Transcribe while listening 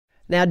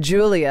Now,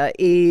 Julia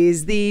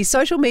is the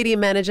social media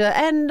manager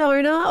and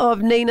owner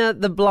of Nina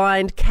the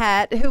Blind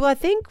Cat, who I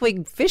think we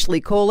officially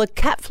call a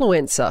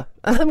catfluencer.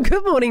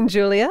 Good morning,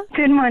 Julia.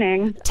 Good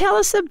morning. Tell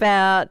us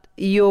about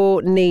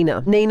your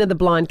Nina the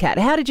Blind Cat.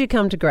 How did you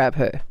come to grab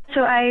her?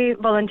 So I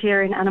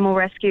volunteer in animal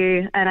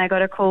rescue, and I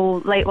got a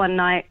call late one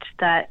night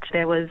that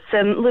there was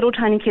some little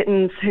tiny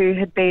kittens who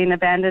had been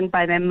abandoned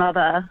by their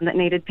mother that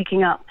needed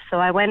picking up. So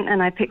I went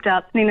and I picked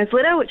up Nina's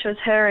litter, which was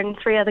her and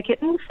 3 other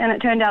kittens, and it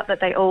turned out that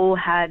they all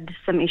had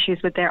some issues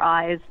with their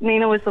eyes.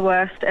 Nina was the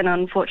worst, and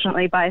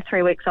unfortunately by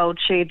 3 weeks old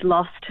she'd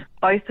lost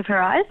both of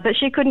her eyes, but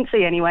she couldn't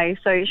see anyway.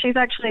 So she's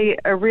actually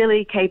a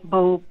really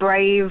capable,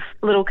 brave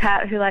little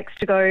cat who likes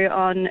to go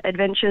on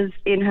adventures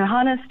in her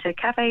harness to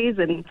cafes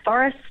and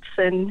forests.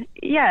 And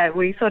yeah,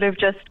 we sort of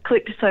just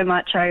clicked so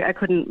much I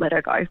couldn't let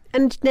her go.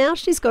 And now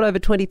she's got over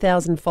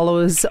 20,000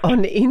 followers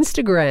on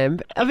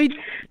Instagram. I mean,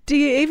 do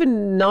you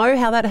even know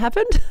how that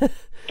happened?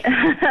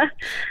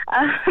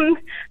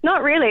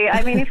 Not really.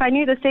 I mean, if I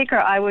knew the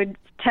secret, I would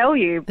tell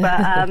you. But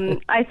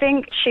I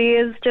think she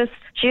is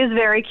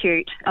very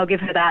cute. I'll give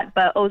her that.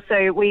 But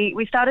also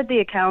we started the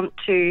account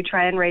to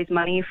try and raise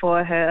money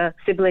for her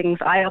siblings'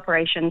 eye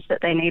operations that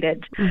they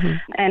needed. Mm-hmm.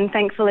 And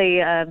thankfully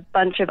a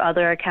bunch of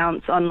other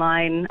accounts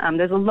online,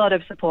 there's a lot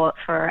of support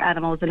for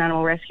animals and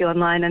animal rescue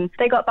online, and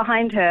they got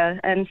behind her.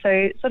 And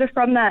so sort of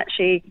from that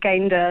she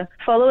gained a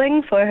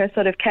following for her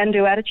sort of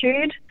can-do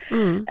attitude.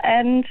 Mm.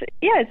 And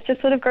yeah, it's just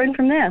sort of grown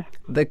from there.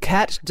 The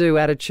cat-do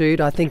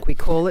attitude, I think we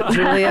call it,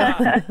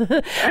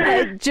 Julia.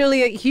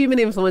 Julia, human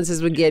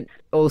influencers would get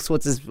all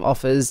sorts of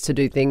offers to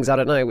do things, I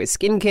don't know, with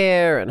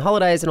skincare and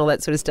holidays and all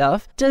that sort of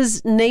stuff.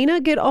 Does Nina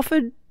get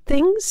offered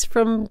things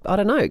from, I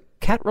don't know,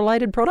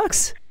 cat-related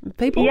products?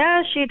 People?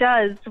 Yeah, she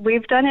does.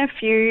 We've done a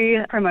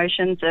few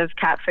promotions of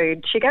cat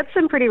food. She gets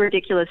some pretty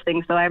ridiculous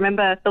things, though. I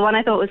remember the one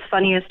I thought was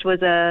funniest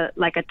was a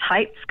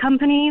tights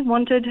company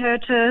wanted her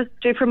to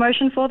do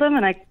promotion for them,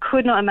 and I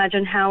could not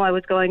imagine how I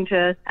was going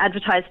to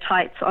advertise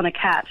tights on a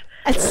cat.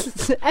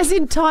 As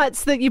in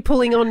tights that you're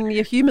pulling on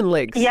your human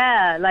legs?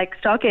 Yeah, like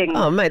stockings.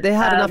 Oh, mate, they're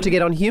hard enough to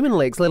get on human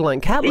legs, let alone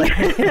cat legs.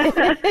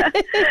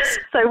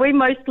 So we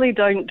mostly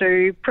don't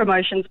do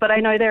promotions, but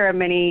I know there are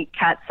many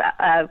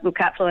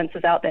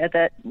catfluencers out there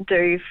that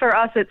do. For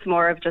us, it's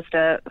more of just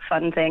a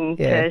fun thing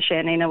to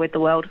share Nina with the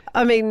world.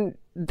 I mean,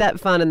 that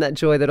fun and that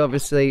joy that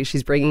obviously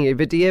she's bringing you,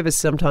 but do you ever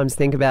sometimes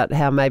think about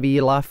how maybe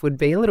your life would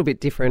be a little bit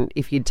different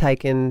if you'd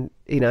taken,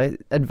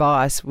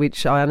 advice,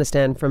 which I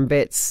understand from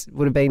vets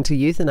would have been to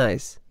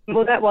euthanize?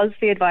 Well, that was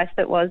the advice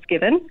that was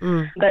given.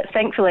 Mm. But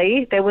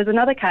thankfully, there was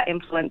another cat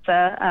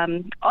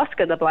influencer,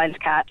 Oscar the Blind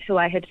Cat, who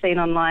I had seen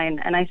online,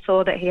 and I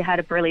saw that he had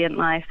a brilliant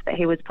life, that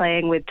he was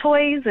playing with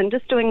toys and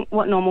just doing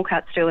what normal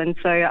cats do. And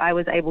so I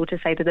was able to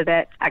say to the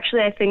vet,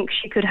 actually, I think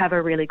she could have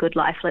a really good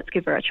life. Let's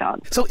give her a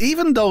chance. So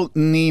even though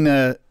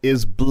Nina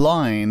is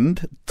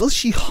blind, does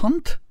she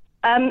hunt?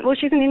 Well,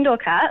 she's an indoor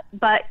cat,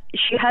 but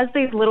she has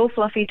these little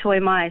fluffy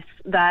toy mice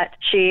that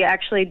she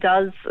actually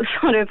does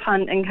sort of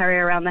hunt and carry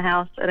around the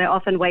house. And I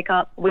often wake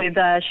up with,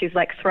 she's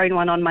like thrown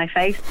one on my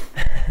face.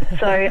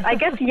 So I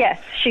guess, yes,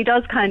 she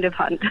does kind of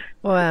hunt.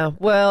 Wow.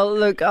 Well,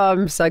 look,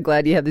 I'm so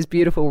glad you have this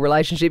beautiful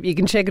relationship. You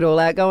can check it all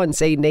out. Go and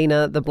see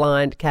Nina the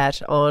Blind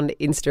Cat on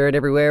Insta and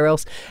everywhere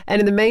else. And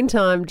in the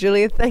meantime,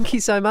 Julia, thank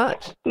you so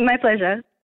much. My pleasure.